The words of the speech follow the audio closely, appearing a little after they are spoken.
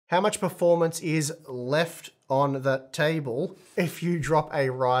how much performance is left on the table if you drop a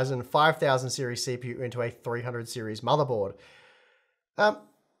Ryzen 5000 series CPU into a 300 series motherboard. I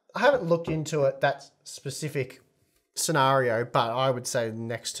haven't looked into it, that specific scenario, but I would say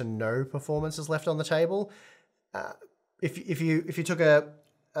next to no performance is left on the table. If you took a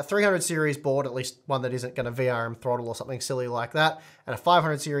 300 series board, at least one that isn't going to VRM throttle or something silly like that, and a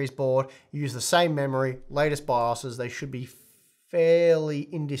 500 series board, you use the same memory, latest BIOSes, they should be fairly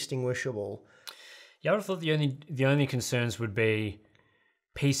indistinguishable. Yeah, I would have thought the only concerns would be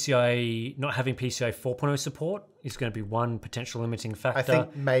PCI, not having PCI 4.0 support is going to be one potential limiting factor. I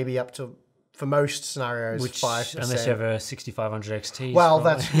think maybe up to, for most scenarios, 5%. Unless you have a 6500 XT. Well,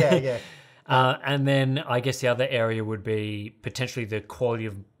 that's, yeah. And then I guess the other area would be potentially the quality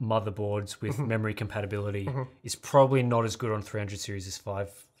of motherboards with memory compatibility is probably not as good on 300 series as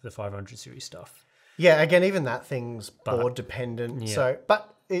the 500 series stuff. Yeah, again, even that thing's board dependent. Yeah. So,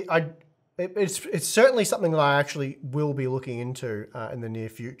 but it's certainly something that I actually will be looking into in the near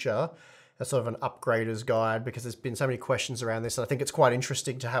future, as sort of an upgrader's guide, because there's been so many questions around this, and I think it's quite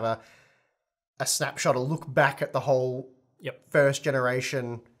interesting to have a snapshot, a look back at the whole first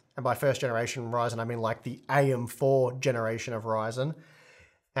generation, and by first generation Ryzen, I mean like the AM4 generation of Ryzen,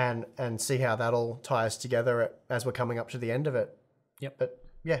 and see how that all ties together as we're coming up to the end of it. Yep. But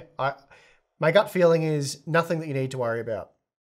yeah, my gut feeling is nothing that you need to worry about.